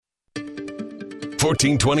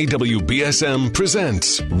1420 WBSM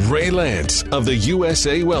presents Ray Lance of the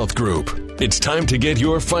USA Wealth Group. It's time to get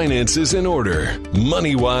your finances in order.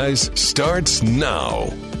 MoneyWise starts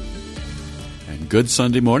now. And good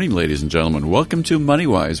Sunday morning, ladies and gentlemen. Welcome to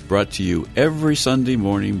MoneyWise, brought to you every Sunday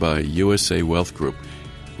morning by USA Wealth Group.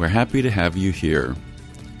 We're happy to have you here.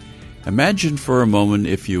 Imagine for a moment,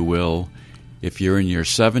 if you will, if you're in your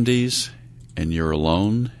 70s and you're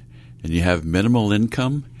alone and you have minimal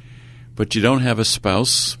income, but you don't have a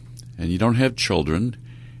spouse, and you don't have children,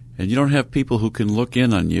 and you don't have people who can look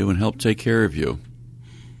in on you and help take care of you.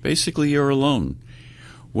 Basically, you're alone.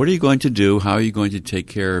 What are you going to do? How are you going to take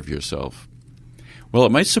care of yourself? Well,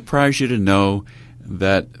 it might surprise you to know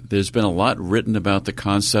that there's been a lot written about the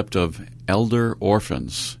concept of elder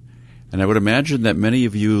orphans. And I would imagine that many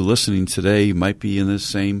of you listening today might be in this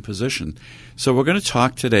same position. So we're going to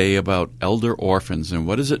talk today about elder orphans and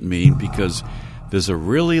what does it mean, because there's a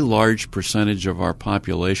really large percentage of our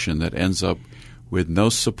population that ends up with no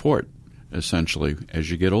support, essentially,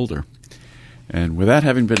 as you get older. And with that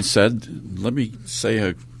having been said, let me say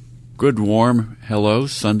a good, warm hello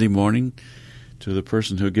Sunday morning to the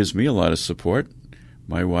person who gives me a lot of support,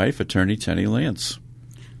 my wife, Attorney Tenny Lance.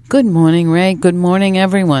 Good morning, Ray. Good morning,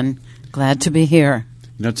 everyone. Glad to be here.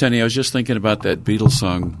 You know, Tenny, I was just thinking about that Beatles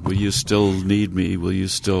song, Will You Still Need Me? Will you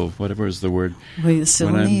still, whatever is the word? Will you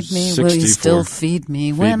still need me? Will you still feed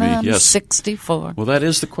me when I'm 64? Well, that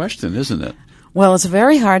is the question, isn't it? Well, it's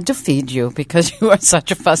very hard to feed you because you are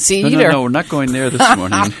such a fussy eater. No, we're not going there this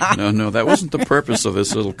morning. No, that wasn't the purpose of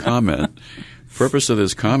this little comment. The purpose of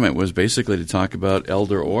this comment was basically to talk about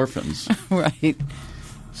elder orphans. Right.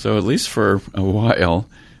 So at least for a while,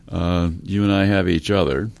 you and I have each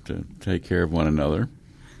other to take care of one another.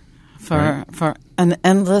 For an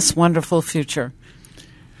endless, wonderful future.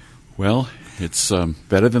 Well, it's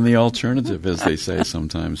better than the alternative, as they say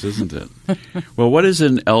sometimes, isn't it? Well, what is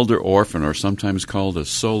an elder orphan, or sometimes called a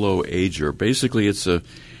solo ager? Basically, it's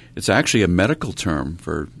actually a medical term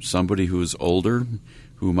for somebody who is older,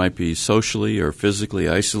 who might be socially or physically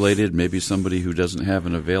isolated, maybe somebody who doesn't have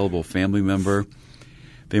an available family member.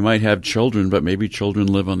 They might have children, but maybe children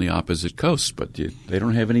live on the opposite coast, but they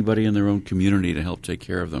don't have anybody in their own community to help take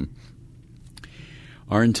care of them.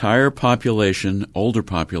 Our entire population, older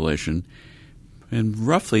population, in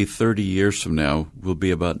roughly 30 years from now, will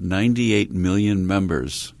be about 98 million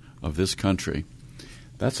members of this country.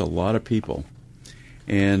 That's a lot of people.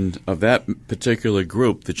 And of that particular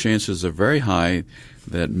group, the chances are very high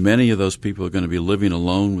that many of those people are going to be living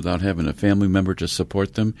alone without having a family member to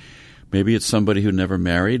support them. Maybe it's somebody who never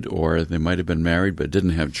married, or they might have been married but didn't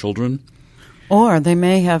have children. Or they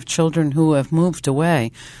may have children who have moved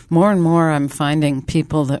away. More and more I'm finding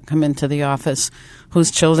people that come into the office whose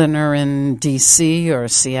children are in D.C. or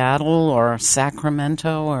Seattle or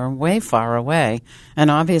Sacramento or way far away and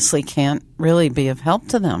obviously can't really be of help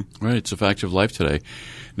to them. Right, it's a fact of life today.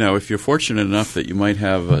 Now, if you're fortunate enough that you might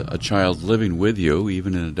have a child living with you,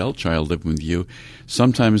 even an adult child living with you,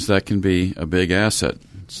 sometimes that can be a big asset.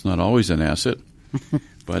 It's not always an asset,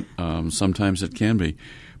 but sometimes it can be.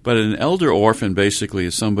 But an elder orphan basically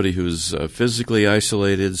is somebody who's physically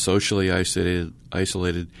isolated, socially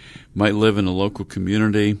isolated, might live in a local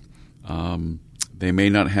community. They may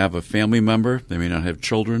not have a family member. They may not have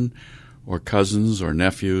children or cousins or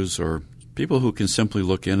nephews or people who can simply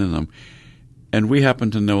look in on them. And we happen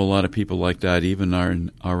to know a lot of people like that, even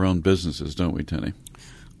in our own businesses, don't we, Tenny?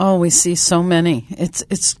 Oh, we see so many.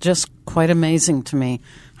 It's just quite amazing to me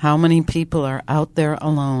how many people are out there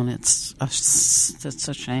alone. It's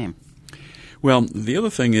a shame. Well, the other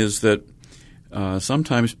thing is that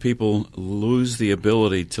sometimes people lose the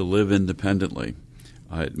ability to live independently.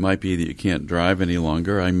 It might be that you can't drive any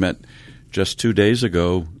longer. I met just 2 days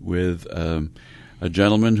ago with a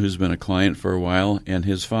gentleman who's been a client for a while and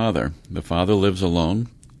his father. The father lives alone.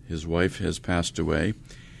 His wife has passed away.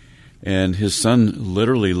 And his son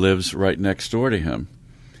literally lives right next door to him.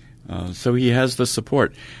 So he has the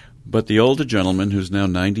support. But the older gentleman, who's now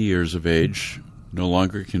 90 years of age, no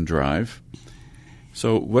longer can drive.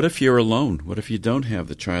 So what if you're alone? What if you don't have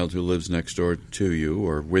the child who lives next door to you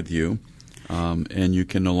or with you, and you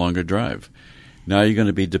can no longer drive? Now you're going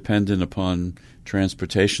to be dependent upon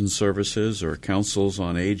transportation services or councils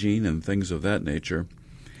on aging and things of that nature.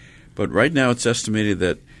 But right now it's estimated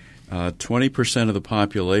that 20% of the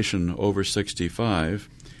population over 65,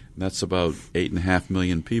 that's about 8.5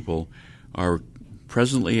 million people, are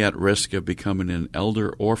presently at risk of becoming an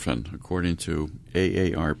elder orphan, according to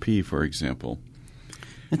AARP, for example.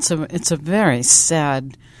 It's a very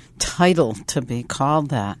sad title to be called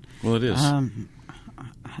that. Well, it is. I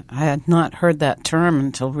had not heard that term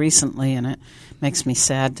until recently, and it makes me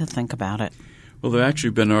sad to think about it. Well, there have actually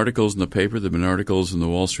been articles in the paper. There have been articles in the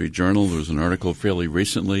Wall Street Journal. There was an article fairly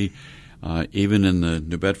recently, even in the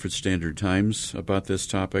New Bedford Standard Times about this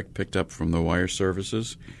topic, picked up from the wire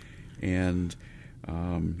services. And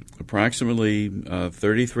approximately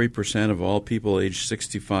 33% of all people aged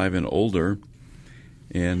 65 and older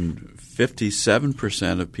and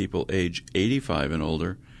 57% of people age 85 and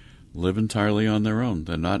older live entirely on their own.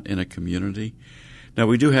 They're not in a community. Now,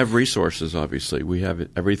 we do have resources, obviously. We have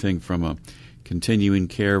everything from a continuing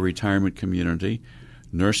care retirement community,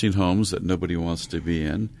 nursing homes that nobody wants to be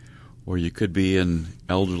in, or you could be in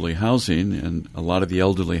elderly housing, and a lot of the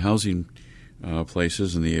elderly housing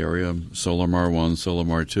places in the area, Solamar 1,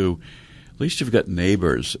 Solamar 2, at least you've got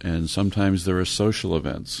neighbors, and sometimes there are social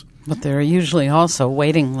events. But there are usually also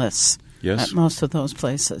waiting lists Yes. at most of those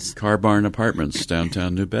places. Car Barn Apartments,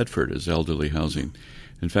 downtown New Bedford, is elderly housing.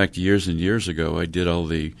 In fact, years and years ago, I did all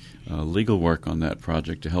the legal work on that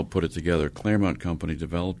project to help put it together. Claremont Company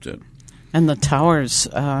developed it. And the towers,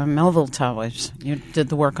 Melville Towers, you did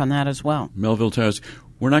the work on that as well. Melville Towers.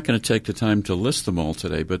 We're not going to take the time to list them all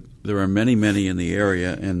today, but there are many, many in the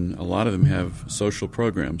area, and a lot of them have social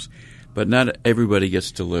programs. But not everybody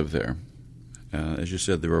gets to live there. As you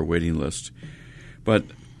said, there are waiting lists. But,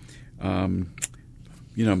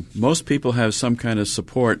 most people have some kind of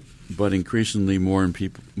support, but increasingly more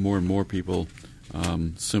and more people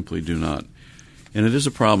simply do not. And it is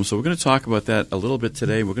a problem. So we're going to talk about that a little bit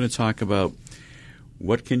today. We're going to talk about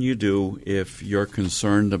what can you do if you're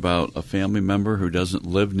concerned about a family member who doesn't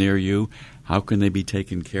live near you? How can they be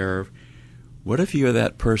taken care of? What if you're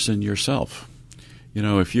that person yourself?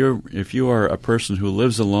 If you are a person who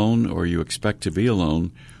lives alone or you expect to be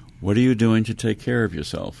alone, what are you doing to take care of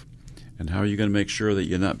yourself? And how are you going to make sure that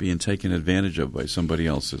you're not being taken advantage of by somebody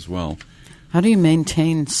else as well? How do you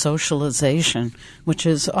maintain socialization, which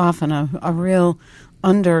is often a real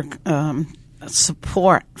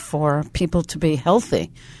support for people to be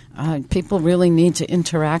healthy? People really need to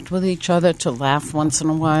interact with each other, to laugh once in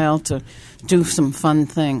a while, to do some fun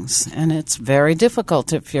things. And it's very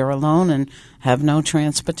difficult if you're alone and have no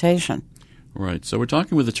transportation. Right. So we're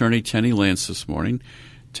talking with attorney Tenny Lance this morning.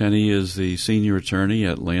 Tenny is the senior attorney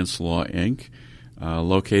at Lance Law, Inc.,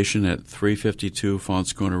 location at 352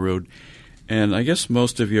 Fonts Corner Road. And I guess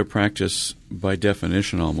most of your practice, by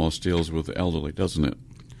definition, almost deals with the elderly, doesn't it?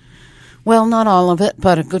 Well, not all of it,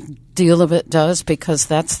 but a good deal of it does, because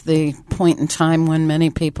that's the point in time when many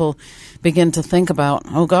people begin to think about,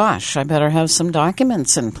 oh gosh, I better have some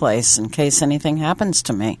documents in place in case anything happens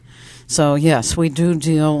to me. So yes, we do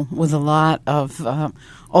deal with a lot of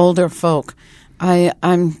older folk.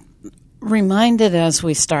 I'm reminded as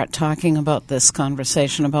we start talking about this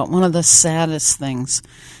conversation about one of the saddest things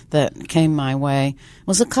that came my way. It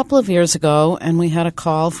was a couple of years ago, and we had a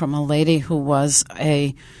call from a lady who was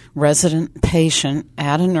a resident patient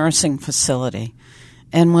at a nursing facility.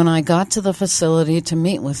 And when I got to the facility to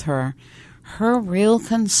meet with her, her real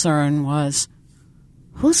concern was,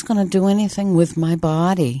 who's going to do anything with my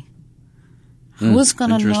body? Who's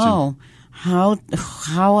going to know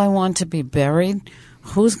how I want to be buried?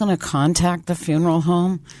 Who's going to contact the funeral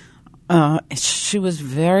home? She was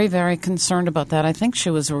very, very concerned about that. I think she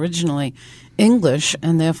was originally English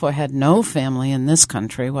and therefore had no family in this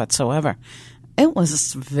country whatsoever. It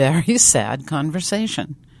was a very sad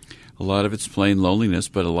conversation. A lot of it's plain loneliness,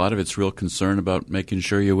 but a lot of it's real concern about making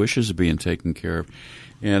sure your wishes are being taken care of.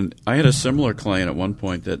 And I had a similar client at one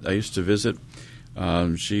point that I used to visit.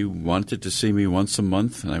 She wanted to see me once a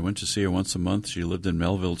month, and I went to see her once a month. She lived in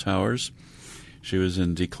Melville Towers. She was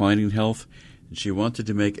in declining health, and she wanted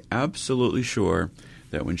to make absolutely sure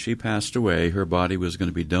that when she passed away, her body was going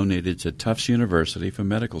to be donated to Tufts University for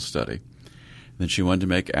medical study. Then she wanted to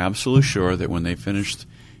make absolutely sure that when they finished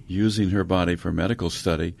using her body for medical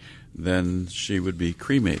study, then she would be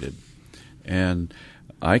cremated. And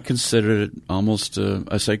I considered it almost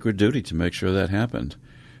a sacred duty to make sure that happened.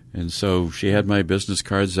 And so she had my business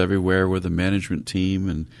cards everywhere with the management team,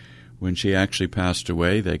 and when she actually passed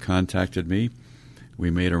away, they contacted me. We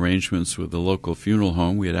made arrangements with the local funeral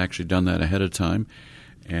home. We had actually done that ahead of time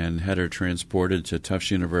and had her transported to Tufts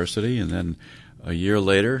University, and then a year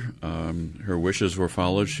later, her wishes were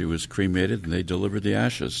followed. She was cremated, and they delivered the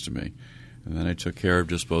ashes to me. And then I took care of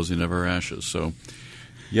disposing of her ashes. So,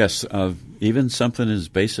 yes, even something as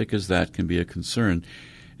basic as that can be a concern.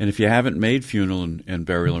 And if you haven't made funeral and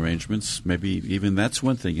burial arrangements, maybe even that's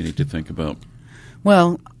one thing you need to think about.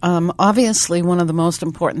 Well, obviously one of the most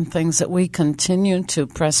important things that we continue to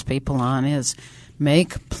press people on is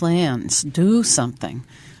make plans, do something.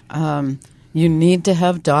 You need to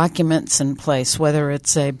have documents in place, whether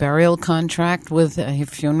it's a burial contract with a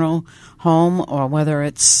funeral home or whether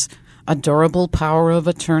it's a durable power of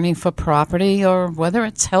attorney for property, or whether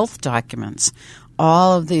it's health documents.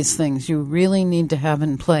 All of these things you really need to have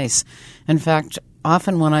in place. In fact,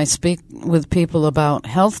 often when I speak with people about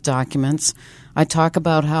health documents, I talk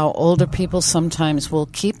about how older people sometimes will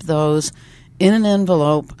keep those in an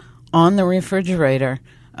envelope on the refrigerator,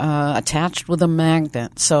 attached with a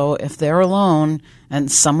magnet. So if they're alone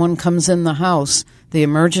and someone comes in the house, the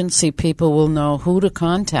emergency people will know who to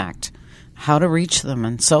contact, how to reach them,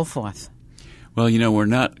 and so forth. Well, we're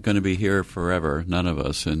not going to be here forever, none of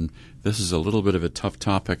us, and this is a little bit of a tough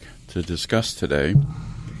topic to discuss today.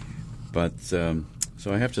 But so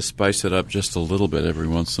I have to spice it up just a little bit every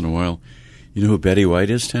once in a while. You know who Betty White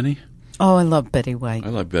is, Tenny? Oh, I love Betty White. I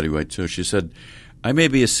love Betty White, too. She said, "I may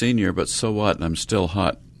be a senior, but so what? I'm still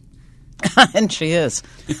hot." And she is.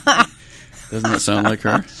 Doesn't that sound like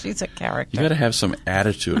her? She's a character. You got to have some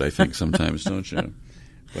attitude, I think, sometimes, don't you?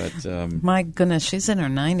 But my goodness, she's in her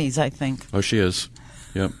 90s, I think. Oh, she is.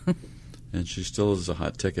 Yep. And she still is a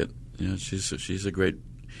hot ticket. She's a great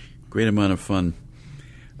amount of fun.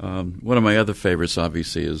 One of my other favorites,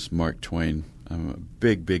 obviously, is Mark Twain. I'm a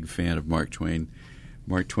big fan of Mark Twain.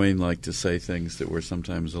 Mark Twain liked to say things that were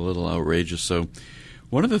sometimes a little outrageous. So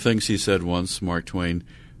one of the things he said once, Mark Twain,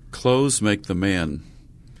 "Clothes make the man.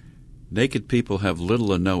 Naked people have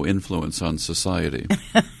little or no influence on society."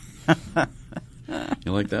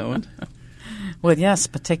 You like that one? Well, yes,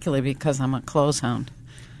 particularly because I'm a clothes hound.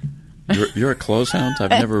 You're a clothes hound? I've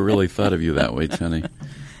never really thought of you that way, Tenny.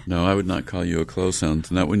 No, I would not call you a clothes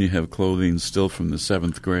hound, not when you have clothing still from the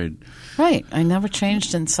 7th grade. Right. I never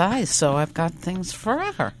changed in size, so I've got things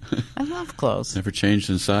forever. I love clothes. Never changed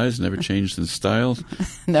in size, never changed in style.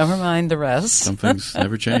 Never mind the rest. Some things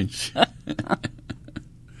never change.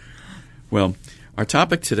 Well, our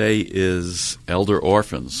topic today is elder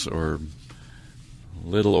orphans, or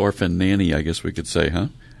little orphan nanny, I guess we could say, huh?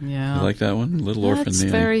 Yeah. You like that one? Little orphan nanny.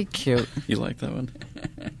 That's very cute. You like that one?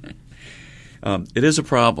 It is a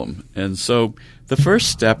problem. And so the first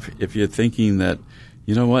step, if you're thinking that,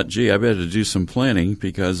 you know what, gee, I better do some planning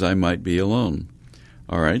because I might be alone.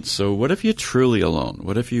 All right, so what if you're truly alone?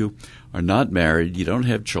 What if you are not married, you don't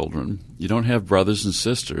have children, you don't have brothers and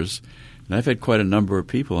sisters? And I've had quite a number of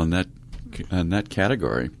people in that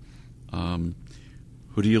category.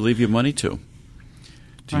 Who do you leave your money to?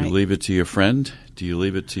 Do you leave it to your friend? Do you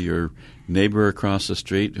leave it to your neighbor across the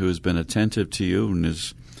street who has been attentive to you and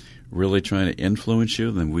is really trying to influence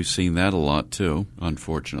you? Then we've seen that a lot too,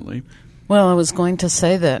 unfortunately. Well, I was going to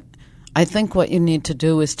say that I think what you need to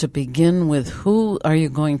do is to begin with who are you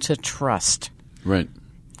going to trust. Right.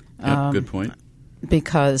 Yep, good point.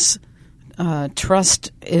 Because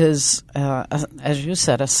trust is, as you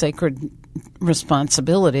said, a sacred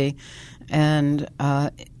responsibility. And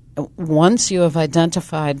once you have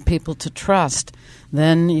identified people to trust,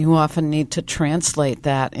 then you often need to translate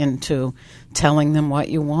that into telling them what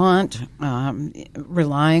you want,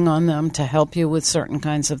 relying on them to help you with certain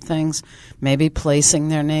kinds of things, maybe placing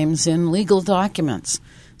their names in legal documents.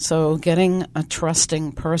 So getting a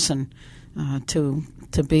trusting person to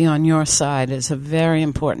be on your side is a very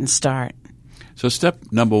important start. So step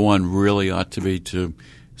number one really ought to be to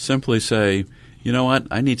simply say, you know what,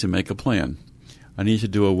 I need to make a plan. I need to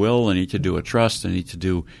do a will, I need to do a trust, I need to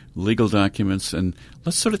do legal documents, and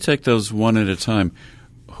let's sort of take those one at a time.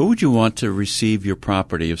 Who would you want to receive your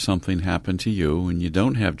property if something happened to you and you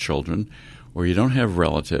don't have children or you don't have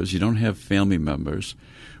relatives, you don't have family members?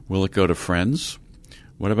 Will it go to friends?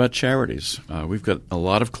 What about charities? We've got a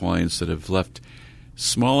lot of clients that have left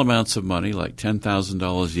small amounts of money, like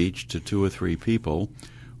 $10,000 each, to 2 or 3 people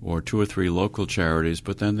or 2 or 3 local charities,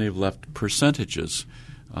 but then they've left percentages.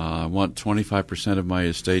 I want 25% of my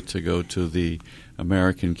estate to go to the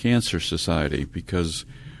American Cancer Society because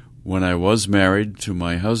when I was married to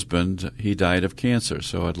my husband, he died of cancer,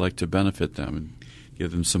 so I'd like to benefit them and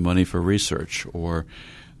give them some money for research. Or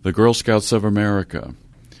the Girl Scouts of America,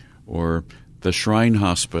 or the Shrine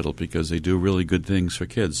Hospital, because they do really good things for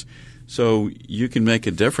kids. So you can make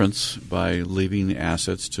a difference by leaving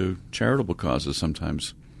assets to charitable causes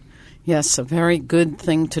sometimes. Yes, a very good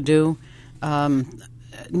thing to do.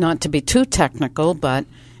 Not to be too technical, but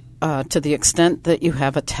to the extent that you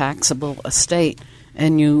have a taxable estate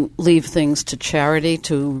and you leave things to charity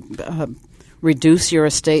to reduce your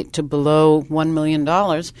estate to below $1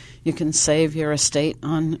 million, you can save your estate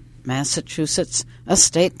on Massachusetts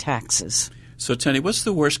estate taxes. So, Tenny, what's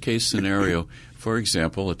the worst-case scenario? For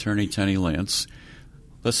example, Attorney Tenny Lance,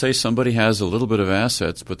 let's say somebody has a little bit of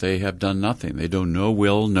assets, but they have done nothing. They do no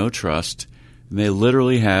will, no trust, and they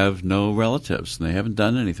literally have no relatives, and they haven't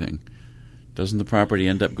done anything. Doesn't the property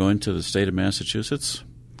end up going to the state of Massachusetts,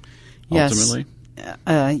 ultimately?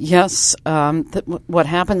 Yes. What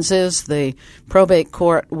happens is the probate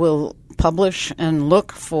court will publish and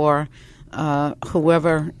look for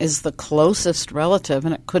whoever is the closest relative,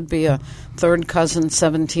 and it could be a third cousin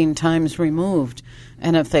 17 times removed.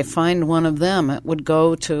 And if they find one of them, it would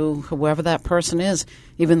go to whoever that person is,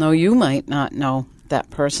 even though you might not know that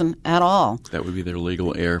person at all. That would be their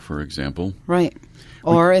legal heir, for example. Right.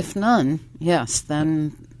 Or if none, yes,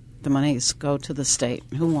 then the monies go to the state.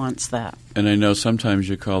 Who wants that? And I know sometimes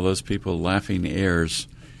you call those people laughing heirs.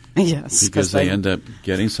 Yes. Because they end up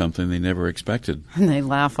getting something they never expected. And they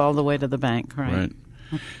laugh all the way to the bank, right?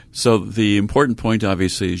 So the important point,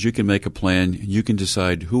 obviously, is you can make a plan. You can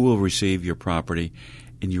decide who will receive your property,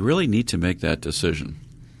 and you really need to make that decision.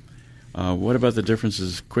 What about the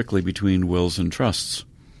differences quickly between wills and trusts?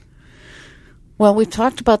 Well, we've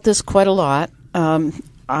talked about this quite a lot. I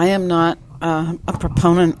am not a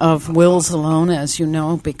proponent of wills alone, as you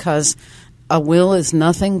know, because a will is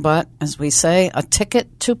nothing but, as we say, a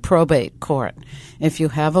ticket to probate court. If you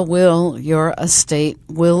have a will, your estate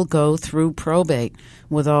will go through probate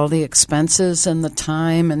with all the expenses and the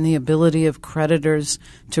time and the ability of creditors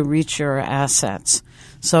to reach your assets.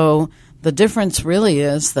 So the difference really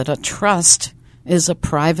is that a trust is a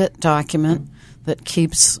private document that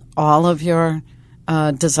keeps all of your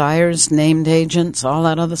desires, named agents, all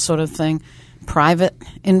that other sort of thing, private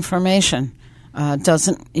information.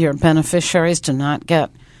 Your beneficiaries do not get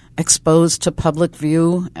exposed to public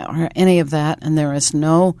view or any of that, and there is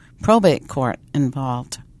no probate court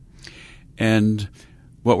involved. And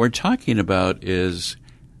what we're talking about is,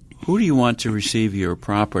 who do you want to receive your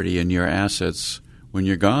property and your assets when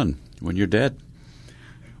you're gone, when you're dead?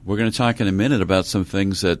 We're going to talk in a minute about some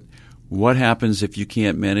things that, what happens if you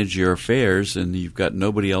can't manage your affairs and you've got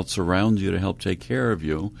nobody else around you to help take care of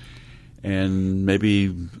you? And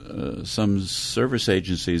maybe some service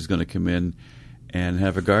agency is going to come in and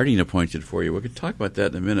have a guardian appointed for you. We're going to talk about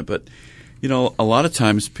that in a minute. But, a lot of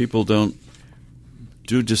times people don't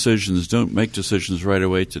make decisions right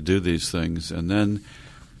away to do these things, and then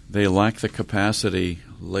they lack the capacity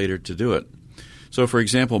later to do it. So, for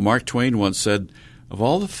example, Mark Twain once said, "Of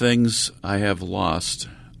all the things I have lost,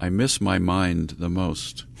 I miss my mind the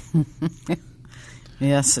most."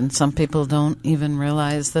 Yes, and some people don't even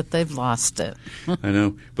realize that they've lost it. I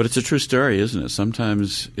know, but it's a true story, isn't it?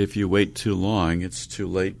 Sometimes if you wait too long, it's too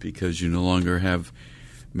late because you no longer have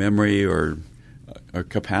memory or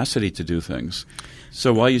capacity to do things.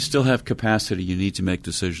 So while you still have capacity, you need to make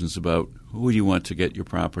decisions about who you want to get your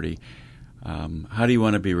property. How do you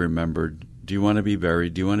want to be remembered? Do you want to be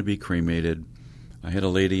buried? Do you want to be cremated? I had a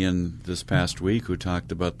lady in this past week who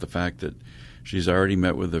talked about the fact that she's already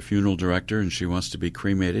met with the funeral director and she wants to be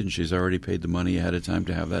cremated, and she's already paid the money ahead of time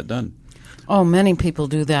to have that done. Oh, many people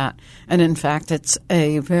do that. And in fact, it's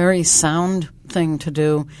a very sound thing to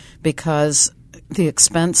do, because the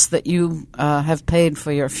expense that you have paid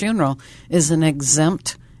for your funeral is an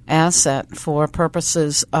exempt asset for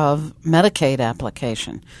purposes of Medicaid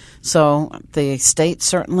application. So the state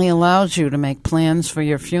certainly allows you to make plans for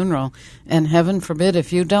your funeral, and heaven forbid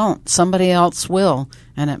if you don't, somebody else will,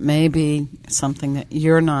 and it may be something that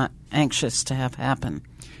you're not anxious to have happen.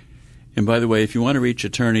 And by the way, if you want to reach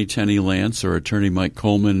Attorney Tenny Lance or Attorney Mike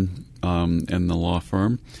Coleman and the law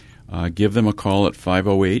firm, give them a call at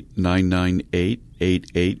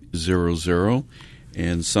 508-998-8800,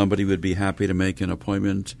 and somebody would be happy to make an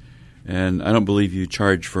appointment. And I don't believe you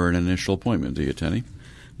charge for an initial appointment, do you, Tenny?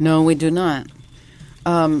 No, we do not.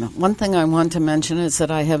 One thing I want to mention is that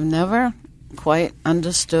I have never quite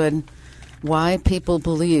understood why people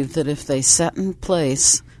believe that if they set in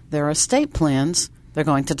place their estate plans, they're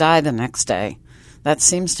going to die the next day. That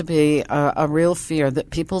seems to be a real fear, that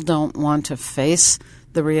people don't want to face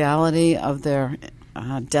the reality of their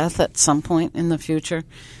death at some point in the future,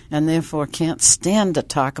 and therefore can't stand to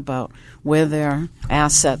talk about where their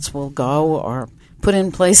assets will go or put in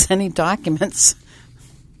place any documents.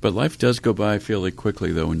 But life does go by fairly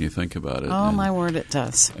quickly, though, when you think about it. Oh, my word, it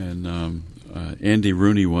does. And Andy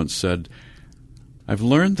Rooney once said, "I've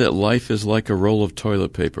learned that life is like a roll of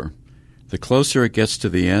toilet paper. The closer it gets to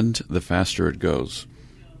the end, the faster it goes."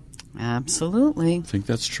 Absolutely. Think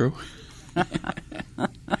that's true?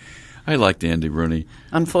 I liked Andy Rooney.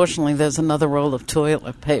 Unfortunately, there's another roll of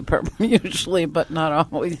toilet paper, usually, but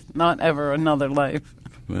not ever another life.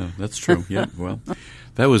 Well, that's true. Yeah, well,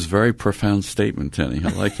 that was a very profound statement, Tenny. I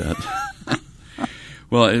like that.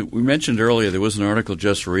 Well, we mentioned earlier there was an article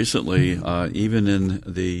just recently, even in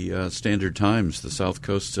the Standard Times, the South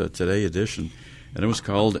Coast Today edition, and it was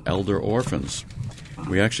called Elder Orphans.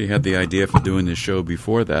 We actually had the idea for doing this show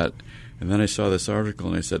before that, and then I saw this article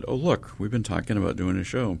and I said, oh, look, we've been talking about doing a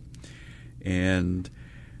show. and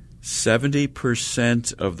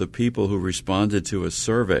 70% of the people who responded to a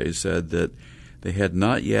survey said that they had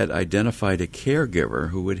not yet identified a caregiver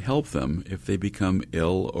who would help them if they become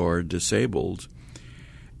ill or disabled.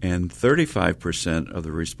 And 35% of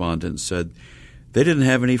the respondents said they didn't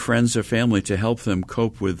have any friends or family to help them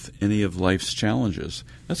cope with any of life's challenges.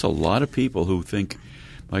 That's a lot of people who think,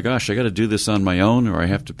 my gosh, I got to do this on my own, or I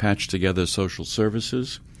have to patch together social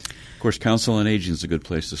services. Of course, Council on Aging is a good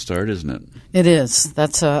place to start, isn't it? It is.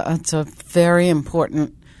 It's a very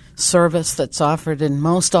important service that's offered in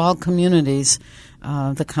most all communities.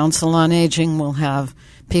 The Council on Aging will have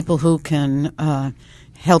people who can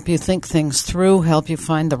help you think things through, help you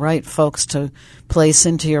find the right folks to place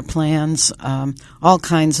into your plans, all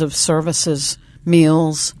kinds of services,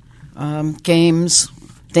 meals, games,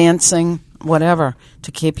 dancing, whatever,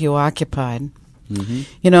 to keep you occupied. Mm-hmm.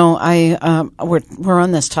 You know, we're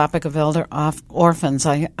on this topic of elder orphans.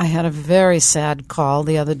 I had a very sad call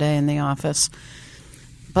the other day in the office.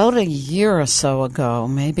 About a year or so ago,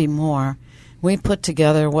 maybe more, we put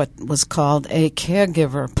together what was called a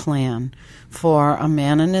caregiver plan for a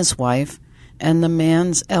man and his wife and the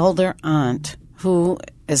man's elder aunt, who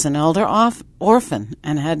is an elder orphan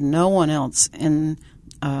and had no one else in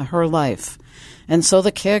her life. And so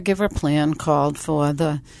the caregiver plan called for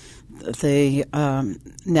the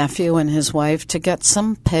nephew and his wife to get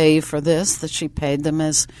some pay for this, that she paid them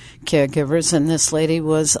as caregivers, and this lady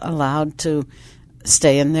was allowed to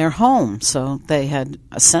stay in their home. So they had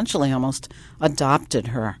essentially almost adopted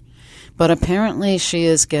her. But apparently she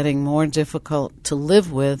is getting more difficult to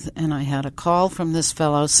live with, and I had a call from this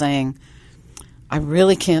fellow saying, I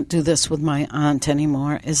really can't do this with my aunt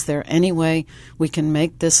anymore. Is there any way we can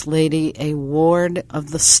make this lady a ward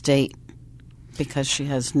of the state? Because she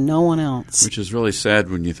has no one else. Which is really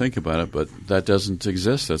sad when you think about it, but that doesn't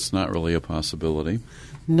exist. That's not really a possibility.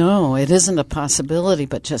 No, it isn't a possibility,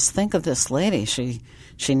 but just think of this lady.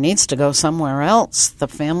 She needs to go somewhere else. The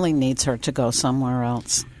family needs her to go somewhere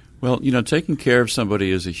else. Well, you know, taking care of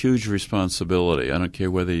somebody is a huge responsibility. I don't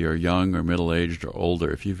care whether you're young or middle-aged or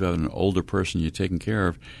older. If you've got an older person you're taking care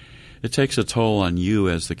of, it takes a toll on you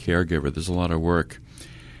as the caregiver. There's a lot of work.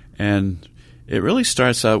 And it really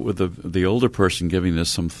starts out with the older person giving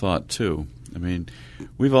this some thought, too. I mean,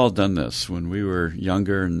 we've all done this. When we were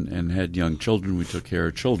younger and had young children, we took care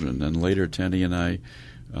of children. And later, Tenny and I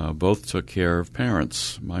both took care of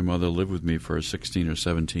parents. My mother lived with me for 16 or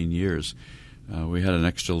 17 years. We had an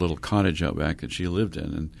extra little cottage out back that she lived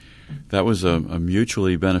in. And that was a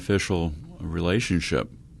mutually beneficial relationship,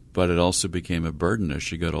 but it also became a burden as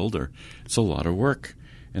she got older. It's a lot of work.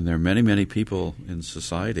 And there are many, many people in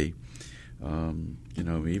society, you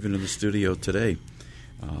know, even in the studio today,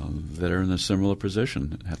 that are in a similar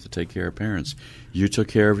position, have to take care of parents. You took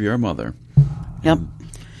care of your mother. Yep.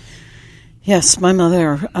 Yes, my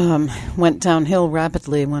mother went downhill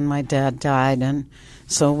rapidly when my dad died, and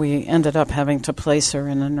so we ended up having to place her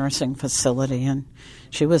in a nursing facility, and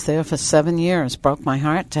she was there for 7 years. Broke my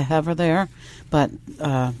heart to have her there, but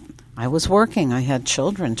I was working. I had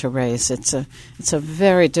children to raise. It's a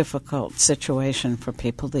very difficult situation for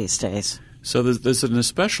people these days. So there's an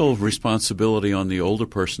especial responsibility on the older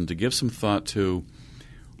person to give some thought to,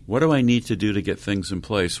 what do I need to do to get things in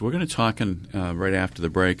place? We're going to talk right after the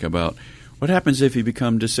break about what happens if you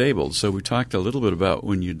become disabled. So we talked a little bit about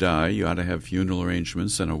when you die, you ought to have funeral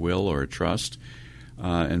arrangements and a will or a trust,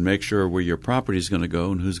 and make sure where your property is going to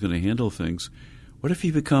go and who's going to handle things. What if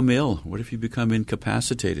you become ill? What if you become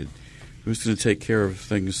incapacitated? Who's going to take care of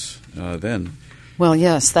things then? Well,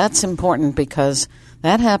 yes, that's important because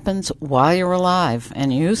that happens while you're alive,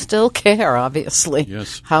 and you still care, obviously,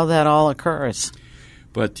 yes, how that all occurs.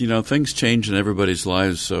 But, you know, things change in everybody's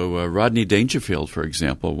lives. So Rodney Dangerfield, for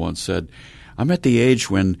example, once said, I'm at the age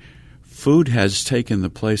when food has taken the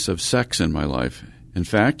place of sex in my life. In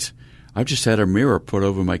fact, I've just had a mirror put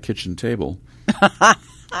over my kitchen table.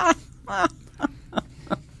 I've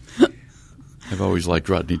always liked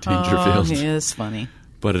Rodney Dangerfield. Oh, he is funny.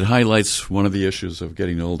 But it highlights one of the issues of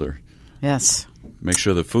getting older. Yes. Make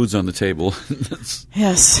sure the food's on the table.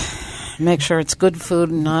 Yes. Make sure it's good food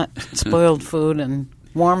and not spoiled food and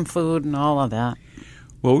warm food and all of that.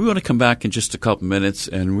 Well, we want to come back in just a couple minutes,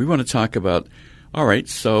 and we want to talk about, all right,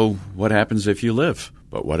 so what happens if you live?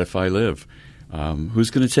 But what if I live?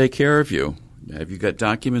 Who's going to take care of you? Have you got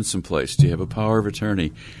documents in place? Do you have a power of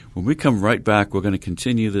attorney? When we come right back, we're going to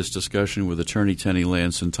continue this discussion with Attorney Tenny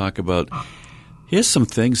Lance and talk about, here's some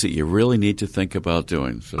things that you really need to think about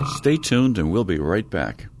doing. So stay tuned, and we'll be right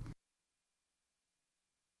back.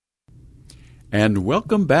 And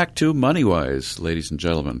welcome back to MoneyWise, ladies and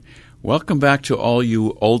gentlemen. Welcome back to all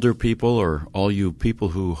you older people or all you people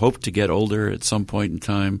who hope to get older at some point in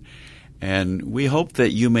time. And we hope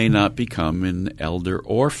that you may not become an elder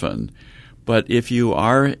orphan. But if you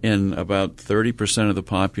are in about 30% of the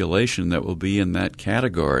population that will be in that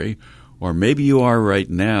category, or maybe you are right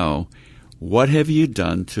now, what have you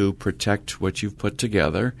done to protect what you've put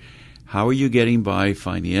together? How are you getting by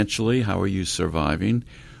financially? How are you surviving?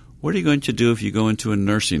 What are you going to do if you go into a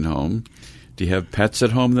nursing home? Do you have pets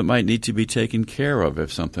at home that might need to be taken care of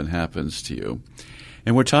if something happens to you?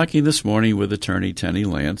 And we're talking this morning with attorney Tenny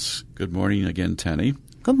Lance. Good morning again, Tenny.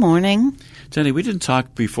 Good morning. Tenny, we didn't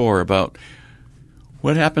talk before about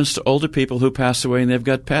what happens to older people who pass away and they've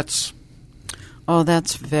got pets. Oh,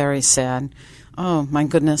 that's very sad. Oh, my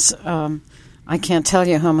goodness. I can't tell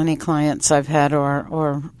you how many clients I've had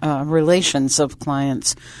or relations of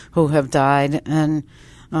clients who have died, and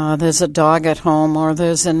there's a dog at home or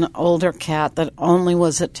there's an older cat that only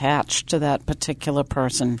was attached to that particular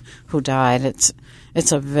person who died. It's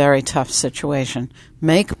a very tough situation.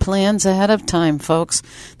 Make plans ahead of time, folks.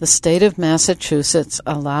 The state of Massachusetts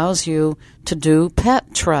allows you to do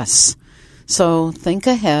pet trusts. So think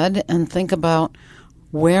ahead and think about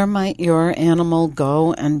where might your animal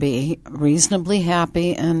go and be reasonably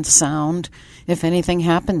happy and sound if anything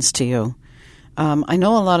happens to you. I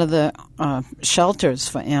know a lot of the shelters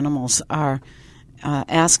for animals are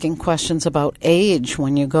asking questions about age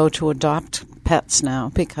when you go to adopt pets now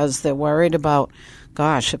because they're worried about,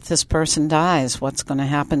 gosh, if this person dies, what's going to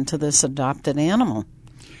happen to this adopted animal?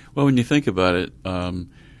 Well, when you think about it,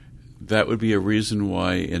 that would be a reason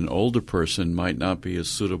why an older person might not be a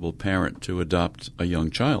suitable parent to adopt a young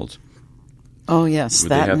child. Oh, yes,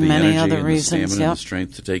 Would that they have and the many energy other and reasons. The stamina and the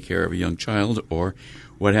strength to take care of a young child? Or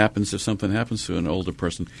what happens if something happens to an older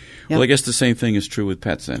person? Yep. Well, I guess the same thing is true with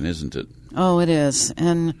pets then, isn't it? Oh, it is.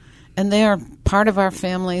 And they are part of our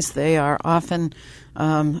families. They are often,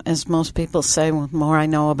 as most people say, the more I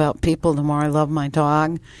know about people, the more I love my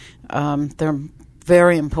dog. They're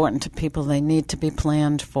very important to people. They need to be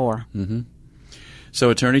planned for. Mm-hmm. So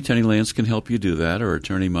Attorney Tenny Lance can help you do that, or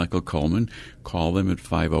Attorney Michael Coleman. Call them at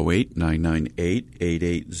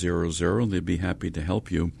 508-998-8800. They'd be happy to help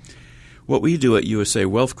you. What we do at USA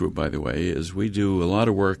Wealth Group, by the way, is we do a lot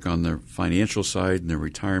of work on the financial side and the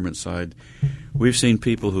retirement side. We've seen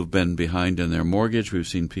people who've been behind in their mortgage. We've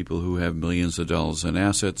seen people who have millions of dollars in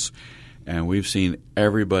assets. And we've seen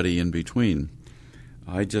everybody in between.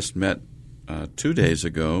 I just met 2 days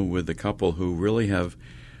ago with a couple who really have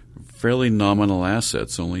fairly nominal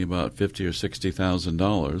assets, only about $50,000 or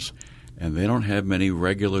 $60,000, and they don't have many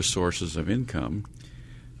regular sources of income,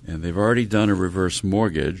 and they've already done a reverse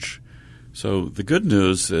mortgage. So the good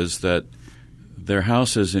news is that their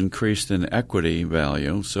house has increased in equity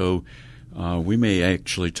value, so we may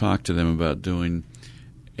actually talk to them about doing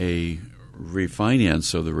a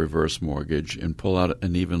refinance of the reverse mortgage and pull out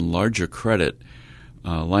an even larger credit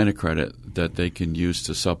line of credit that they can use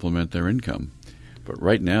to supplement their income. But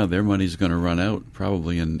right now, their money's going to run out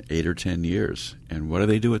probably in 8 or 10 years. And what do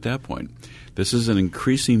they do at that point? This is an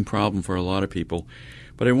increasing problem for a lot of people.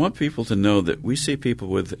 But I want people to know that we see people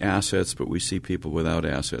with assets, but we see people without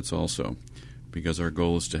assets also, because our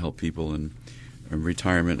goal is to help people in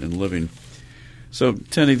retirement and living. So,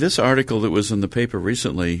 Tenny, this article that was in the paper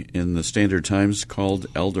recently in the Standard Times called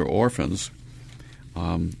Elder Orphans,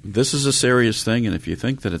 this is a serious thing, and if you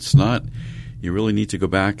think that it's not, you really need to go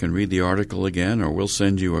back and read the article again, or we'll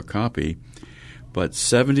send you a copy. But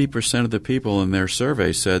 70% of the people in their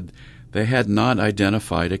survey said they had not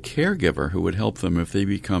identified a caregiver who would help them if they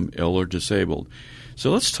become ill or disabled.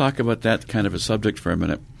 So let's talk about that kind of a subject for a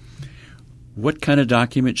minute. What kind of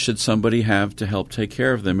document should somebody have to help take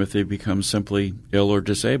care of them if they become simply ill or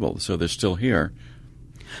disabled, so they're still here?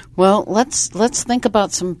 Well, let's think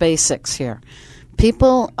about some basics here.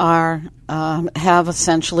 People have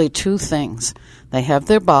essentially two things. They have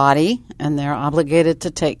their body, and they're obligated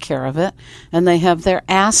to take care of it, and they have their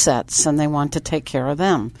assets, and they want to take care of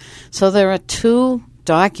them. So there are two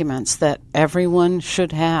documents that everyone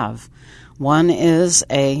should have. One is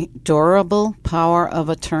a durable power of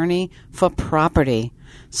attorney for property,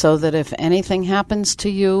 so that if anything happens to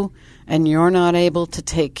you and you're not able to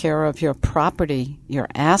take care of your property, your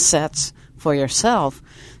assets for yourself,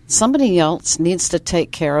 somebody else needs to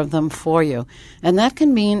take care of them for you. And that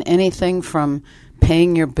can mean anything from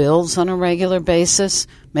paying your bills on a regular basis,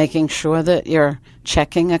 making sure that your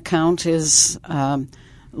checking account is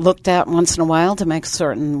looked at once in a while to make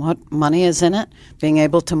certain what money is in it, being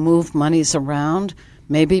able to move monies around,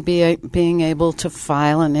 maybe being able to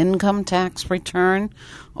file an income tax return,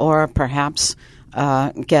 or perhaps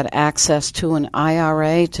get access to an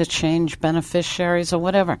IRA to change beneficiaries or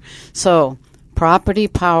whatever. So property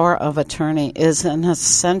power of attorney is an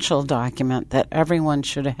essential document that everyone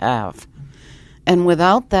should have. And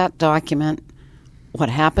without that document, what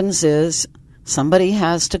happens is somebody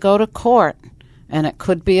has to go to court, and it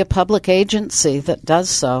could be a public agency that does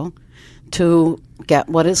so, to get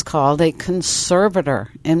what is called a conservator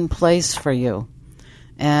in place for you.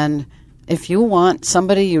 And if you want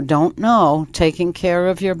somebody you don't know taking care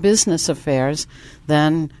of your business affairs,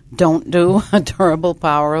 then don't do a durable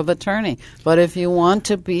power of attorney. But if you want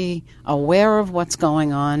to be aware of what's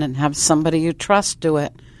going on and have somebody you trust do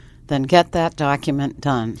it, then get that document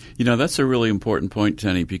done. You know, that's a really important point,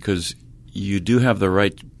 Tenny, because you do have the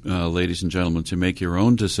right, ladies and gentlemen, to make your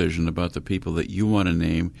own decision about the people that you want to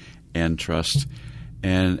name and trust.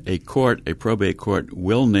 And a probate court,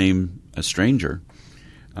 will name a stranger.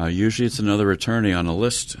 Usually it's another attorney on a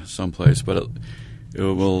list someplace, but it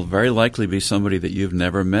will very likely be somebody that you've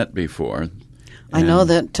never met before. I know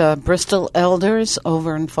that Bristol Elders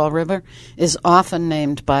over in Fall River is often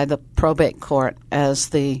named by the probate court as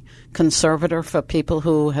the conservator for people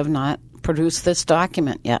who have not produced this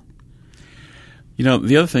document yet. You know,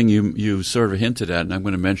 the other thing you sort of hinted at, and I'm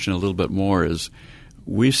going to mention a little bit more, is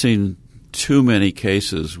we've seen too many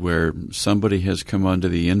cases where somebody has come under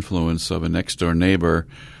the influence of a next-door neighbor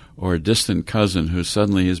or a distant cousin who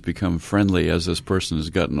suddenly has become friendly as this person has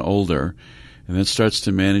gotten older and then starts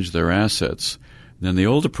to manage their assets. Then the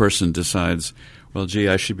older person decides, well, gee,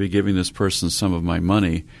 I should be giving this person some of my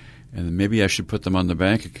money, and maybe I should put them on the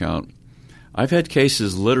bank account. I've had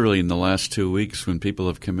cases literally in the last 2 weeks when people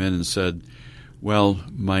have come in and said, well,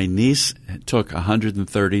 my niece took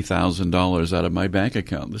 $130,000 out of my bank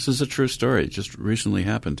account. This is a true story. It just recently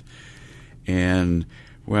happened. And,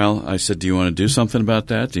 well, I said, do you want to do something about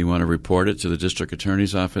that? Do you want to report it to the district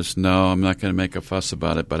attorney's office? No, I'm not going to make a fuss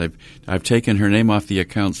about it, but I've taken her name off the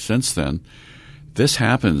account since then. This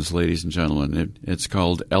happens, ladies and gentlemen. It's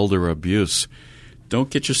called elder abuse. Don't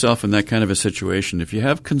get yourself in that kind of a situation. If you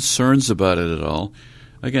have concerns about it at all,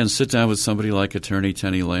 again, sit down with somebody like Attorney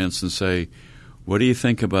Tenny Lance and say, what do you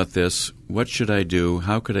think about this? What should I do?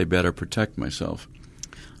 How could I better protect myself?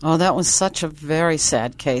 Oh, that was such a very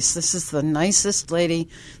sad case. This is the nicest lady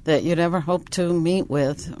that you'd ever hope to be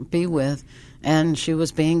with, and she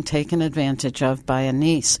was being taken advantage of by a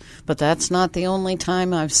niece. But that's not the only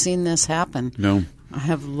time I've seen this happen. No. I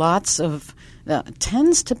have lots of,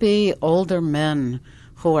 tends to be older men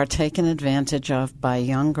who are taken advantage of by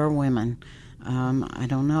younger women. I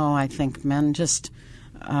don't know. I think men just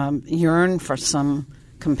yearn for some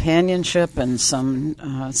companionship and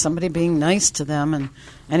somebody being nice to them, and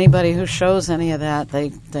anybody who shows any of that,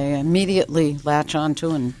 they immediately latch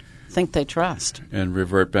onto and think they trust. And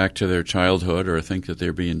revert back to their childhood or think that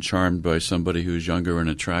they're being charmed by somebody who's younger and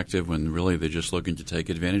attractive when really they're just looking to take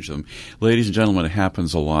advantage of them. Ladies and gentlemen, it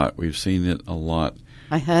happens a lot. We've seen it a lot.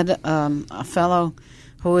 I had a fellow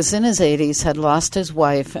who was in his 80s, had lost his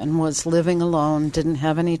wife and was living alone, didn't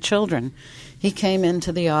have any children. He came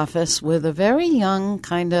into the office with a very young,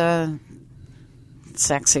 kind of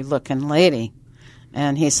sexy-looking lady.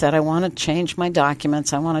 And he said, I want to change my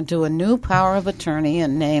documents. I want to do a new power of attorney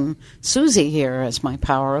and name Susie here as my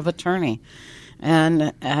power of attorney.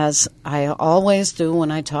 And as I always do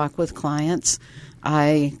when I talk with clients,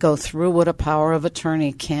 I go through what a power of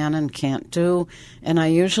attorney can and can't do. And I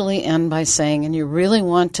usually end by saying, and you really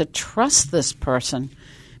want to trust this person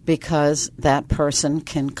because that person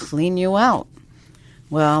can clean you out.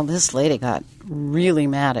 Well, this lady got really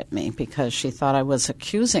mad at me because she thought I was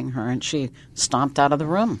accusing her, and she stomped out of the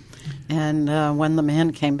room. And when the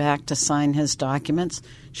man came back to sign his documents,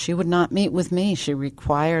 she would not meet with me. She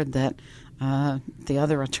required that the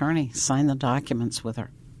other attorney sign the documents with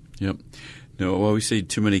her. Yep. No, well, we see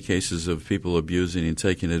too many cases of people abusing and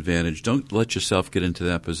taking advantage. Don't let yourself get into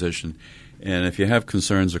that position. And if you have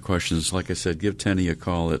concerns or questions, like I said, give Tenny a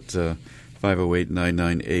call at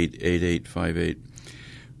 508-998-8858.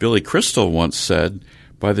 Billy Crystal once said,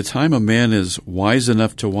 by the time a man is wise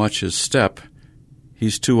enough to watch his step,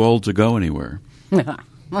 he's too old to go anywhere.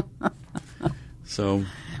 So,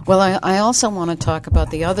 well, I also want to talk about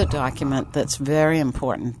the other document that's very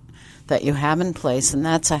important that you have in place, and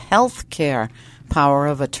that's a health care power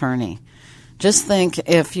of attorney. Just think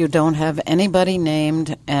if you don't have anybody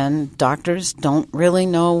named and doctors don't really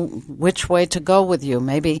know which way to go with you.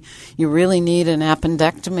 Maybe you really need an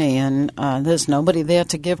appendectomy and there's nobody there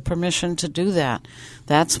to give permission to do that.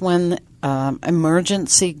 That's when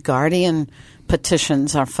emergency guardian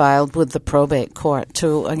petitions are filed with the probate court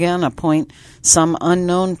to, again, appoint some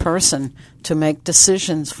unknown person to make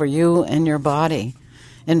decisions for you and your body.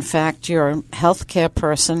 In fact, your healthcare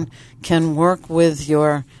person can work with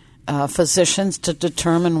your physicians to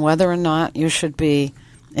determine whether or not you should be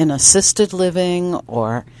in assisted living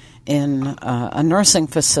or in a nursing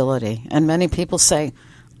facility. And many people say,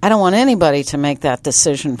 I don't want anybody to make that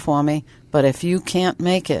decision for me, but if you can't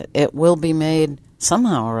make it, it will be made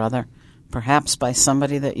somehow or other, perhaps by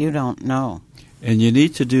somebody that you don't know. And you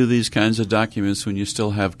need to do these kinds of documents when you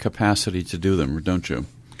still have capacity to do them, don't you?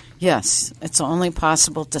 Yes. It's only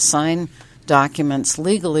possible to sign documents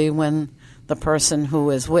legally when the person who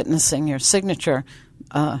is witnessing your signature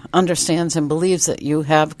understands and believes that you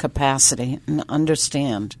have capacity and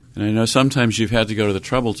understand. And I know sometimes you've had to go to the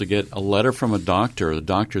trouble to get a letter from a doctor, the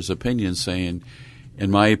doctor's opinion saying,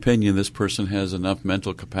 in my opinion, this person has enough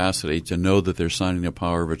mental capacity to know that they're signing a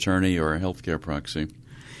power of attorney or a healthcare proxy.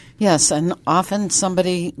 Yes, and often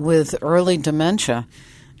somebody with early dementia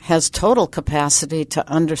has total capacity to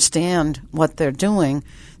understand what they're doing,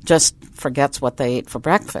 just forgets what they ate for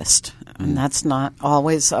breakfast. And that's not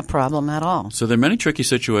always a problem at all. So there are many tricky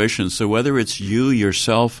situations. So whether it's you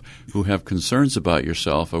yourself who have concerns about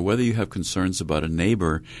yourself or whether you have concerns about a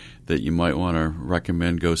neighbor that you might want to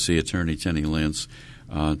recommend go see Attorney Tenny Lance,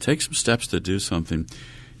 take some steps to do something.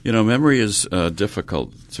 You know, memory is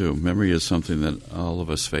difficult, too. Memory is something that all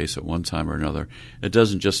of us face at one time or another. It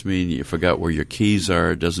doesn't just mean you forgot where your keys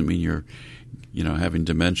are. It doesn't mean you're, having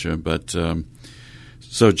dementia. But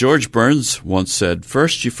so George Burns once said,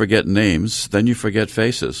 first you forget names, then you forget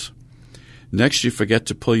faces. Next you forget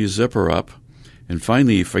to pull your zipper up, and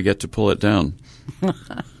finally you forget to pull it down.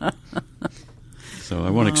 So I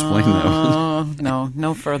won't explain that one.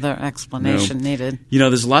 No further explanation needed.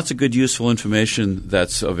 There's lots of good, useful information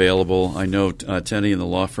that's available. I know, Tenny, in the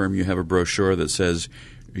law firm, you have a brochure that says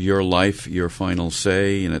Your Life, Your Final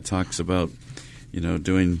Say, and it talks about,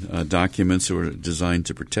 doing documents that are designed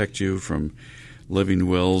to protect you from living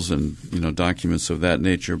wills and, documents of that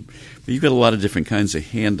nature. But you've got a lot of different kinds of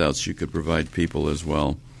handouts you could provide people as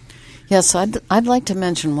well. Yes, I'd like to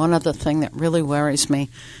mention one other thing that really worries me,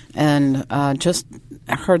 and just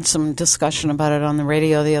heard some discussion about it on the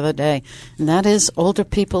radio the other day, and that is older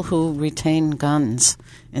people who retain guns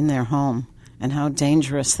in their home and how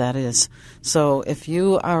dangerous that is. So if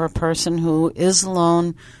you are a person who is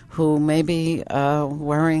alone, who may be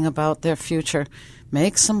worrying about their future,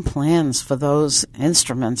 make some plans for those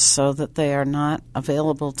instruments so that they are not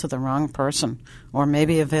available to the wrong person or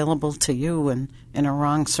maybe available to you in a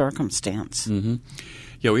wrong circumstance. Mm-hmm.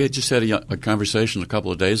 Yeah, we had just had a conversation a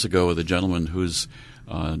couple of days ago with a gentleman whose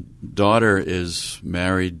daughter is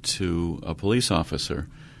married to a police officer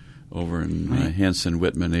over in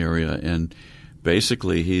Hanson-Whitman area, and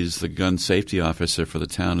basically he's the gun safety officer for the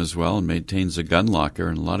town as well and maintains a gun locker,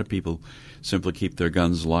 and a lot of people simply keep their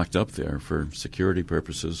guns locked up there for security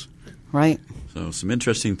purposes. Right. So some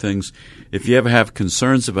interesting things. If you ever have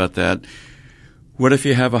concerns about that, what if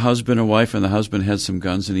you have a husband or wife and the husband had some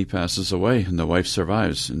guns and he passes away and the wife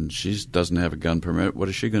survives and she doesn't have a gun permit? What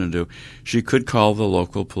is she going to do? She could call the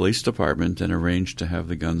local police department and arrange to have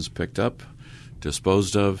the guns picked up,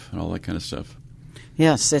 disposed of, and all that kind of stuff.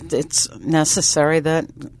 Yes, it's necessary that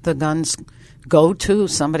the guns go to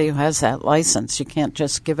somebody who has that license. You can't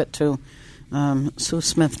just give it to Sue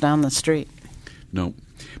Smith down the street. No.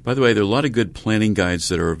 By the way, there are a lot of good planning guides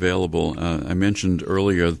that are available. I mentioned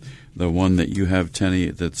earlier the one that you have,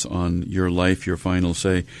 Tenny, that's on Your Life, Your Final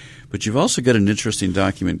Say. But you've also got an interesting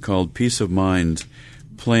document called Peace of Mind,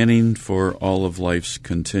 Planning for All of Life's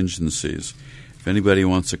Contingencies. If anybody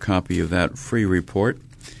wants a copy of that free report,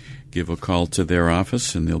 give a call to their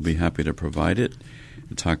office and they'll be happy to provide it.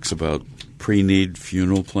 It talks about pre-need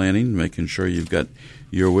funeral planning, making sure you've got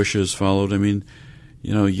your wishes followed. I mean,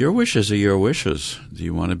 your wishes are your wishes. Do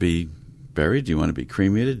you want to be buried? Do you want to be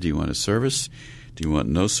cremated? Do you want a service? Do you want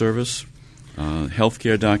no service?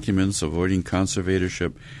 Healthcare documents, avoiding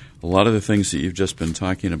conservatorship, a lot of the things that you've just been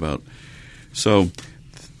talking about. So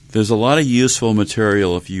there's a lot of useful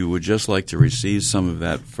material. If you would just like to receive some of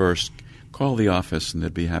that first, call the office and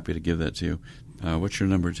they'd be happy to give that to you. What's your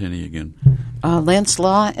number, Tenny, again? Lance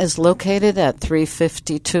Law is located at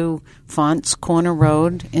 352 Fonts Corner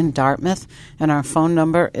Road in Dartmouth, and our phone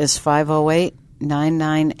number is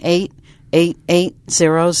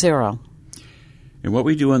 508-998-8800. And what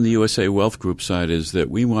we do on the USA Wealth Group side is that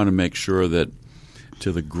we want to make sure that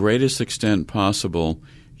to the greatest extent possible,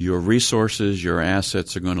 your resources, your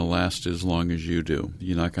assets are going to last as long as you do.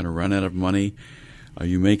 You're not going to run out of money. Are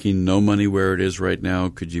you making no money where it is right now?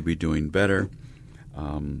 Could you be doing better?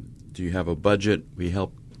 Do you have a budget? We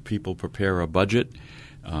help people prepare a budget.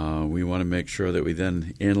 We want to make sure that we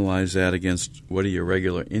then analyze that against what are your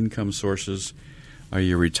regular income sources, Are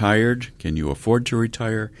you retired? Can you afford to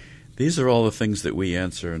retire? These are all the things that we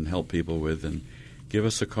answer and help people with. And give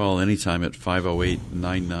us a call anytime at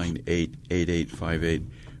 508-998-8858.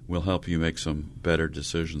 We'll help you make some better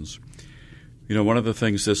decisions. You know, one of the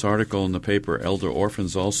things this article in the paper, Elder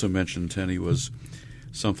Orphans, also mentioned, Tenny, was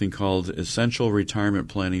something called Essential Retirement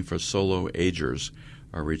Planning for Solo Agers,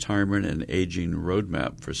 a retirement and aging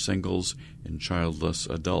roadmap for singles and childless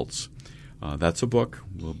adults. That's a book.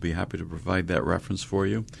 We'll be happy to provide that reference for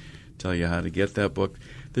you, tell you how to get that book.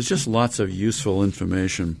 There's just lots of useful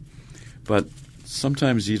information. But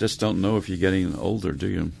sometimes you just don't know if you're getting older, do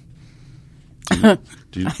you?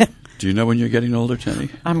 Do you know when you're getting older, Tenny?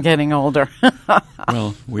 I'm getting older.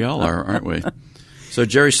 Well, we all are, aren't we? So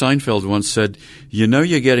Jerry Seinfeld once said, you know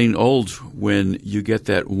you're getting old when you get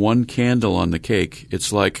that one candle on the cake.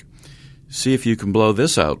 It's like, see if you can blow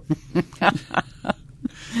this out.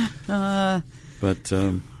 But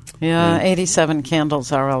 87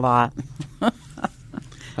 candles are a lot. How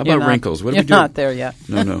about wrinkles? What do we do? You're not there yet.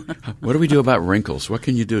 No. What do we do about wrinkles? What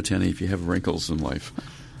can you do, Tenny, if you have wrinkles in life?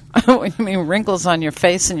 You mean wrinkles on your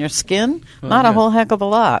face and your skin? Not a whole heck of a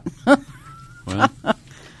lot. Well,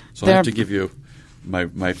 so I have to give you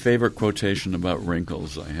my favorite quotation about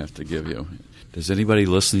wrinkles. I have to give you. Does anybody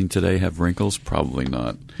listening today have wrinkles? Probably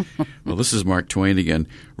not. Well, this is Mark Twain again.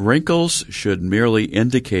 Wrinkles should merely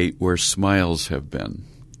indicate where smiles have been.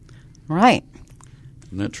 Right.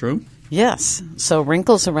 Isn't that true? Yes. So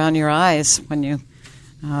wrinkles around your eyes when you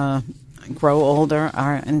grow older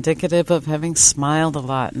are indicative of having smiled a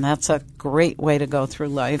lot, and that's a great way to go through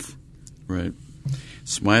life. Right.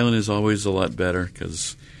 Smiling is always a lot better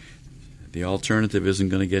because the alternative isn't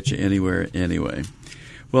going to get you anywhere anyway.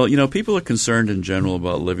 Well, you know, people are concerned in general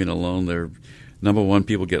about living alone. They're, number one,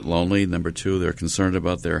 people get lonely. Number two, they're concerned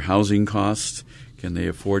about their housing costs. Can they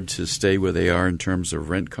afford to stay where they are in terms of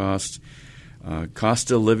rent costs?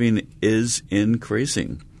 Cost of living is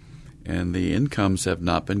increasing, and the incomes have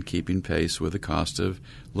not been keeping pace with the cost of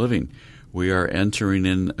living. We are entering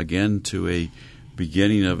in again to a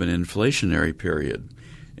beginning of an inflationary period.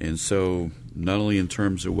 And so not only in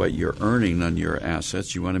terms of what you're earning on your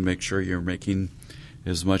assets, you want to make sure you're making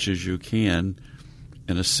as much as you can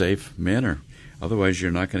in a safe manner. Otherwise,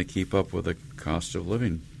 you're not going to keep up with the cost of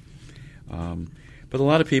living. But a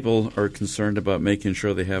lot of people are concerned about making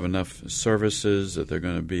sure they have enough services, that they're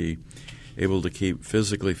going to be able to keep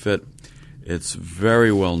physically fit. It's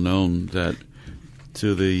very well known that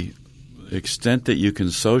to the extent that you can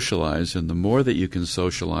socialize, and the more that you can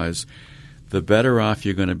socialize, the better off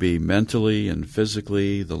you're going to be mentally and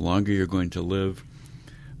physically, the longer you're going to live.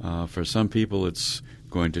 For some people, it's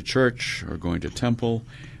going to church or going to temple.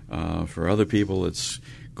 For other people, it's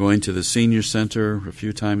going to the senior center a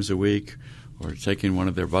few times a week or taking one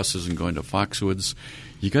of their buses and going to Foxwoods.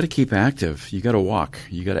 You got to keep active. You got to walk.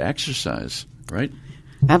 You got to exercise, right?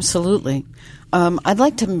 Absolutely. I'd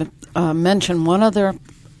like to mention one other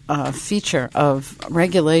feature of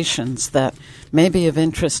regulations that may be of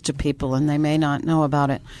interest to people and they may not know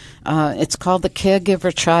about it. It's called the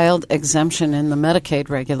caregiver child exemption in the Medicaid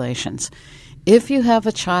regulations. If you have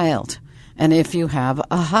a child and if you have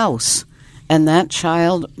a house and that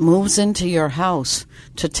child moves into your house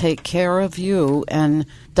to take care of you and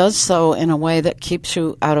does so in a way that keeps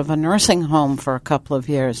you out of a nursing home for a couple of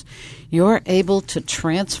years, you're able to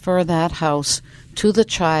transfer that house to the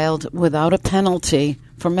child without a penalty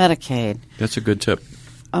for Medicaid. That's a good tip.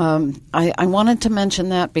 I wanted to mention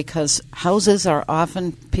that because houses are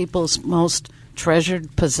often people's most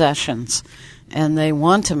treasured possessions, and they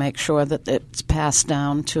want to make sure that it's passed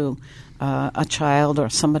down to a child or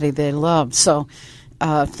somebody they love. So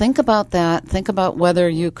think about that. Think about whether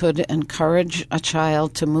you could encourage a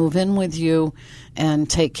child to move in with you and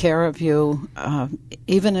take care of you,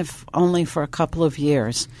 even if only for a couple of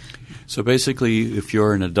years. So basically, if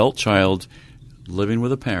you're an adult child living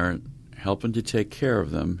with a parent, helping to take care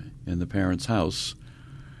of them in the parent's house,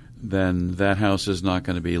 then that house is not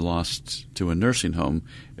going to be lost to a nursing home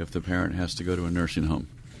if the parent has to go to a nursing home.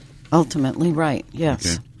 Ultimately, right,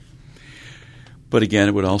 yes. Okay. But again,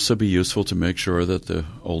 it would also be useful to make sure that the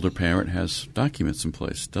older parent has documents in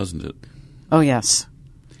place, doesn't it? Oh, yes.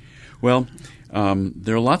 Well,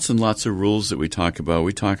 there are lots and lots of rules that we talk about.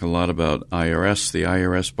 We talk a lot about IRS. The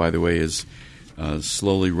IRS, by the way, is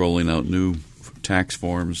slowly rolling out new tax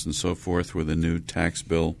forms and so forth with a new tax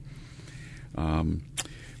bill.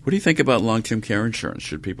 What do you think about long-term care insurance?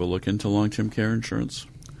 Should people look into long-term care insurance?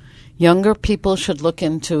 Younger people should look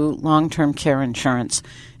into long-term care insurance.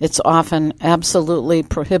 It's often absolutely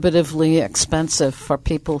prohibitively expensive for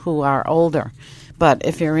people who are older. But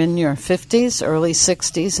if you're in your 50s, early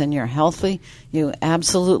 60s, and you're healthy, you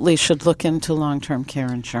absolutely should look into long-term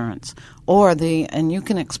care insurance. Or and you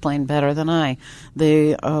can explain better than I,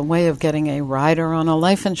 the way of getting a rider on a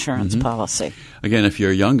life insurance policy. Again, if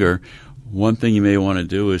you're younger, one thing you may want to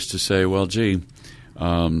do is to say, well, gee,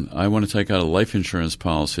 I want to take out a life insurance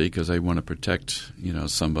policy because I want to protect,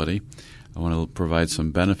 somebody. I want to provide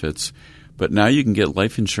some benefits. But now you can get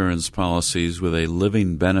life insurance policies with a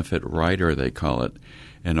living benefit rider, they call it.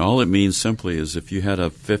 And all it means simply is if you had a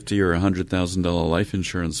 $50,000 or $100,000 life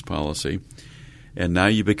insurance policy and now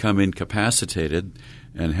you become incapacitated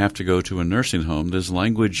and have to go to a nursing home, there's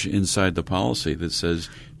language inside the policy that says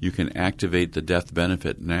you can activate the death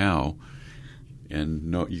benefit now,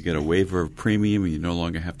 and you get a waiver of premium, and you no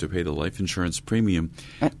longer have to pay the life insurance premium.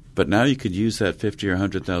 But now you could use that $50,000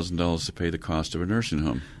 or $100,000 to pay the cost of a nursing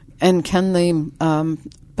home. And can the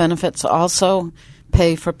benefits also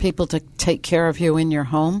pay for people to take care of you in your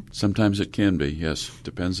home? Sometimes it can be, yes.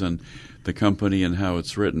 Depends on the company and how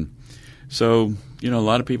it's written. So, a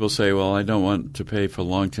lot of people say, well, I don't want to pay for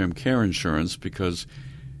long-term care insurance because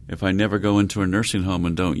if I never go into a nursing home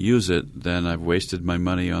and don't use it, then I've wasted my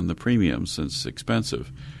money on the premiums and it's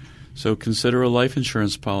expensive. So consider a life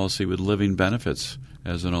insurance policy with living benefits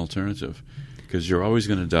as an alternative, because you're always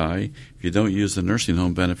going to die. If you don't use the nursing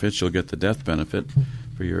home benefits, you'll get the death benefit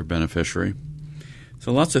for your beneficiary.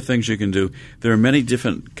 So lots of things you can do. There are many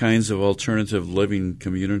different kinds of alternative living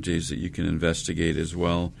communities that you can investigate as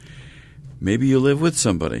well. Maybe you live with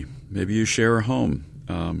somebody. Maybe you share a home.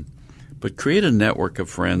 But create a network of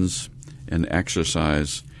friends and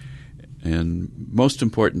exercise. And most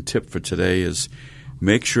important tip for today is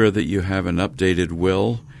make sure that you have an updated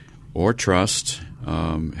will or trust,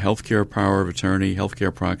 healthcare power of attorney,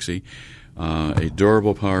 healthcare proxy, a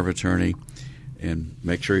durable power of attorney, and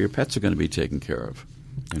make sure your pets are going to be taken care of.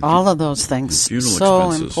 And all of those things, so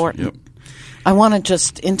expenses. Important. Yep. I want to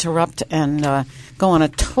just interrupt and go on a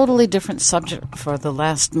totally different subject for the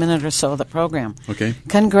last minute or so of the program. Okay.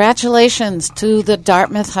 Congratulations to the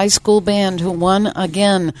Dartmouth High School Band, who won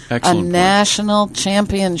again Excellent a national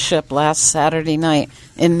championship last Saturday night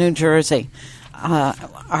in New Jersey.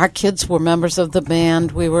 Our kids were members of the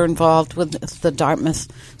band. We were involved with the Dartmouth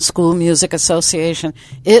School Music Association.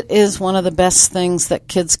 It is one of the best things that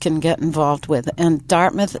kids can get involved with, and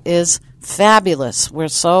Dartmouth is fabulous. We're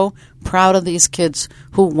so proud of these kids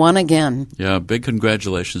who won again. Yeah, big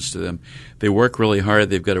congratulations to them. They work really hard.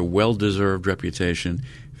 They've got a well-deserved reputation.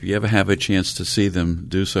 If you ever have a chance to see them,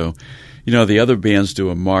 do so. The other bands do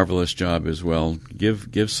a marvelous job as well.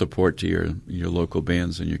 Give support to your local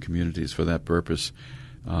bands and your communities for that purpose.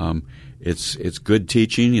 It's good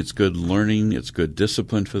teaching, it's good learning, it's good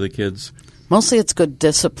discipline for the kids. Mostly it's good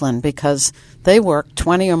discipline because they work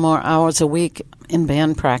 20 or more hours a week in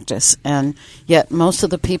band practice, and yet most of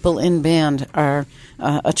the people in band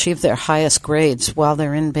achieve their highest grades while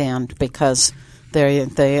they're in band because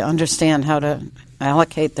they understand how to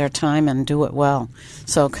allocate their time and do it well.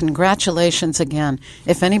 So congratulations again.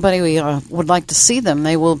 If anybody would like to see them,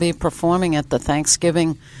 they will be performing at the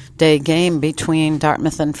Thanksgiving Day game between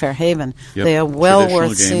Dartmouth and Fairhaven. Yep. They are well Traditional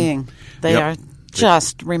worth game. seeing. They are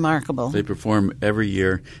just remarkable. They perform every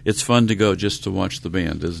year. It's fun to go just to watch the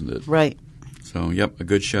band, isn't it? Right. So, a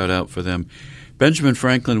good shout-out for them. Benjamin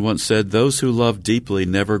Franklin once said, "Those who love deeply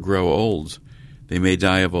never grow old. They may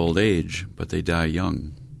die of old age, but they die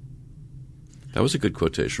young." That was a good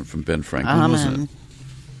quotation from Ben Franklin, Amen. wasn't it?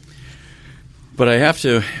 But I have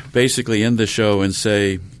to basically end the show and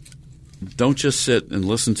say, don't just sit and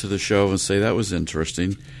listen to the show and say, that was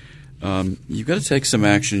interesting. You've got to take some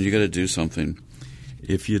action. You've got to do something.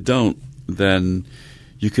 If you don't, then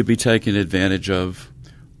you could be taken advantage of,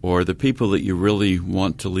 or the people that you really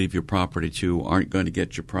want to leave your property to aren't going to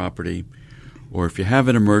get your property. Or if you have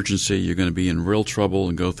an emergency, you're going to be in real trouble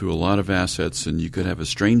and go through a lot of assets, and you could have a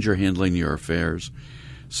stranger handling your affairs.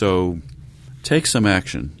 So take some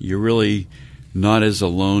action. You're really not as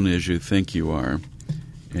alone as you think you are.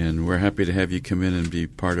 And we're happy to have you come in and be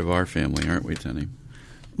part of our family, aren't we, Tenny?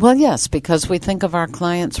 Well, yes, because we think of our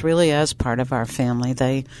clients really as part of our family.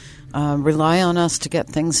 They rely on us to get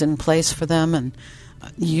things in place for them, and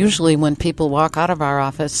usually when people walk out of our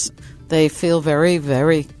office, they feel very,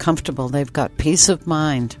 very comfortable. They've got peace of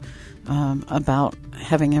mind about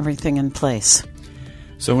having everything in place.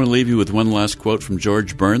 So I want to leave you with one last quote from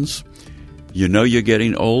George Burns. "You know you're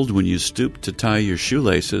getting old when you stoop to tie your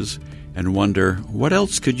shoelaces and wonder, what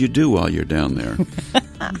else could you do while you're down there?"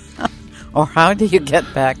 Or how do you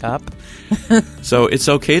get back up? So it's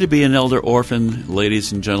okay to be an elder orphan,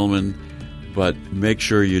 ladies and gentlemen, but make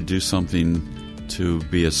sure you do something to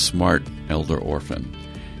be a smart elder orphan.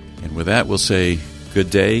 And with that, we'll say Good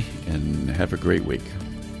day and have a great week.